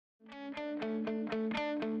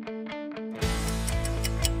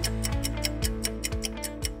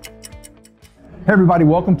Hey everybody,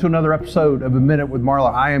 welcome to another episode of A Minute with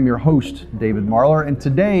Marler. I am your host, David Marler, and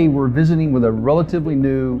today we're visiting with a relatively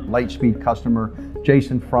new LightSpeed customer,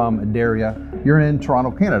 Jason from Adaria. You're in Toronto,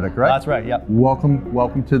 Canada, correct? That's right, yep.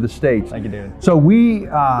 Welcome to the States. Thank you, David. So we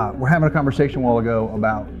were having a conversation a while ago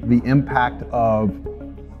about the impact of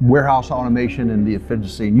warehouse automation and the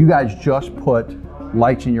efficiency, and you guys just put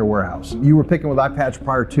lights in your warehouse. You were picking with iPads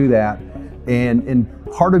prior to that, and in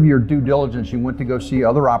part of your due diligence, you went to go see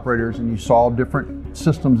other operators and you saw different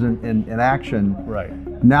systems in action. Right.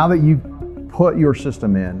 Now that you've put your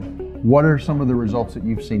system in, what are some of the results that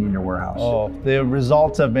you've seen in your warehouse? Oh, the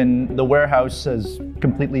results have been, the warehouse has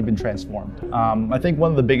completely been transformed. I think one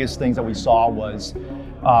of the biggest things that we saw was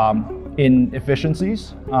in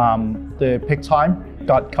efficiencies. The pick time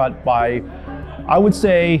got cut by, I would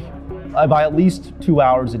say, by at least 2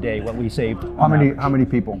 hours a day, what we saved. How many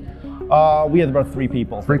people? We had about 3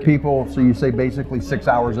 people. 3 people, so you say basically 6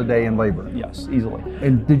 hours a day in labor? Yes, easily.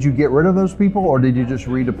 And did you get rid of those people, or did you just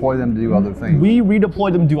redeploy them to do other things? We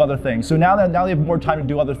redeployed them to do other things. So now they have more time to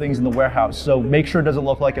do other things in the warehouse. So make sure it doesn't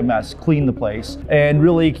look like a mess, clean the place, and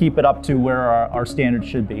really keep it up to where our standards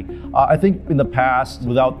should be. I think in the past,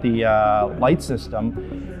 without the light system,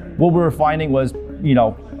 what we were finding was,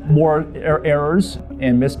 more errors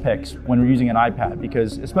and mispicks when we're using an iPad,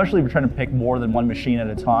 because especially if you're trying to pick more than one machine at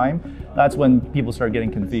a time, that's when people start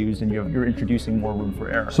getting confused and you're introducing more room for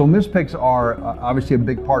error. So mispicks are obviously a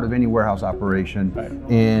big part of any warehouse operation. Right.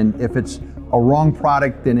 And if it's a wrong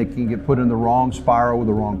product, then it can get put in the wrong spiral with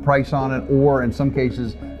the wrong price on it, or in some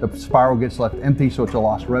cases, the spiral gets left empty, so it's a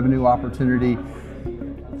lost revenue opportunity.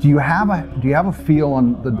 Do you have a feel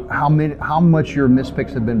on how much your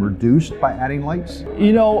mispicks have been reduced by adding lights?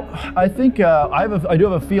 I think I do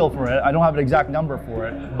have a feel for it. I don't have an exact number for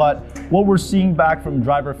it, but what we're seeing back from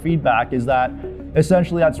driver feedback is that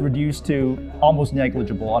essentially that's reduced to almost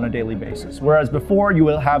negligible on a daily basis. Whereas before you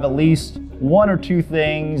will have at least 1 or 2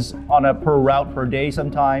 things on a per route per day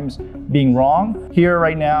sometimes being wrong. Here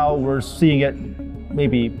right now we're seeing it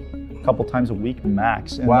maybe a couple times a week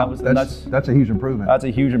max. And wow, that's a huge improvement. That's a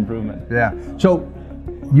huge improvement. Yeah. So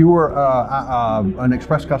you were an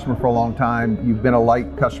Express customer for a long time. You've been a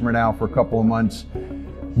Light customer now for a couple of months.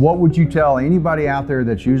 What would you tell anybody out there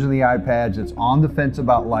that's using the iPads, that's on the fence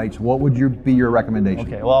about lights? What would be your recommendation?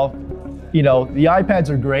 Okay, well, the iPads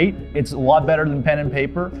are great. It's a lot better than pen and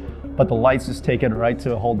paper, but the lights just take it right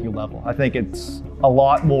to a whole new level. I think it's a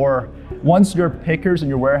lot more. Once your pickers and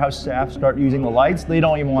your warehouse staff start using the lights, they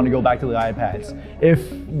don't even want to go back to the iPads.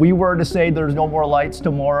 If we were to say there's no more lights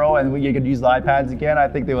tomorrow and you could use the iPads again, I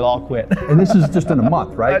think they would all quit. And this is just in a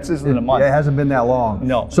month, right? That's just in a month. It hasn't been that long.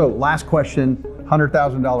 No. So last question,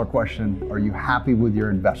 $100,000 question. Are you happy with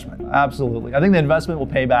your investment? Absolutely. I think the investment will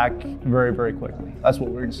pay back very, very quickly. That's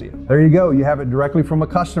what we're going to see. There you go. You have it directly from a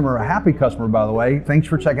customer, a happy customer, by the way. Thanks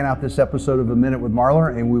for checking out this episode of A Minute with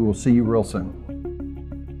Marler, and we will see you real soon.